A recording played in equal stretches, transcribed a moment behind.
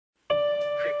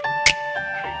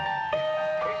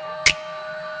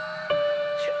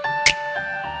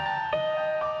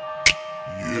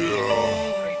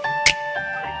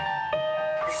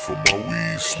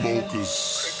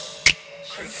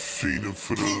Fienin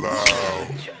for the loud.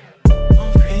 I'm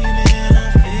feeling,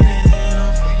 I'm feeling,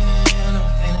 I'm feeling, I'm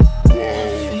feeling. Whoa.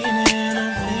 I'm feeling,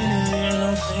 I'm feeling,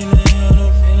 I'm feeling,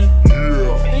 I'm feeling. Yeah.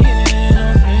 I'm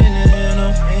feeling,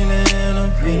 I'm feeling,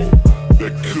 I'm feeling.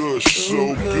 That kush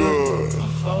so good. I'm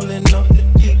falling off the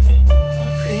deep end.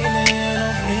 I'm feeling,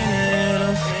 I'm feeling,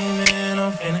 I'm feeling,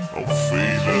 I'm feeling. I'm feeling.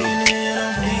 I'm feeling,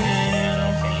 I'm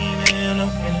feeling, I'm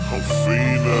feeling. I'm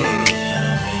feeling. I'm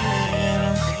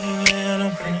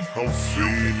I'm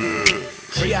feeling.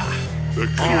 Yeah. That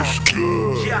kush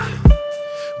good. Yeah.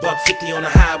 Buck 50 on the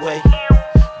highway.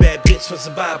 Bad bitch from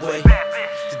Zimbabwe.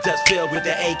 The dust filled with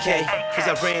the AK. Cause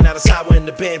I ran out of sour in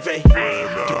the Bentley.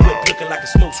 The whip looking like a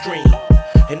smoke screen.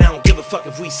 And I don't give a fuck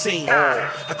if we seen.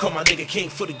 I call my nigga king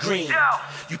for the green.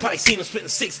 You probably seen him spitting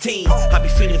 16. I be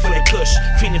feeling for that kush,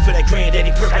 feeling for that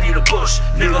granddaddy perk, I need a bush.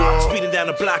 Nigga, speeding down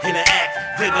the block in the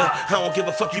act. Nigga, I don't give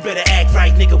a fuck, you better act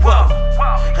right, nigga. Whoa.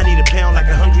 I need a pound like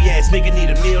a hungry ass nigga need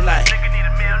a meal like.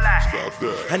 Stop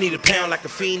that. I need a pound like a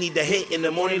fiend, need a hit in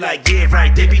the morning like, yeah,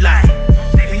 right, they be like. I'm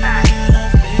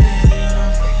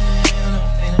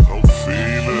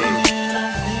feeling.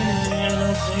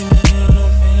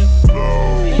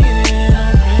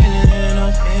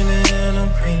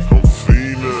 I'm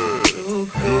feeling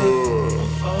good.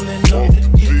 Off the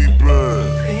deep end.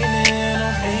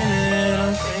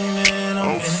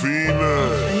 I'm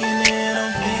feeling.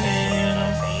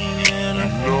 You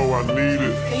know I need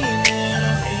it.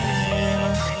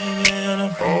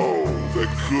 Oh, that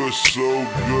kush so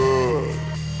good.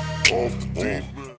 Off the deep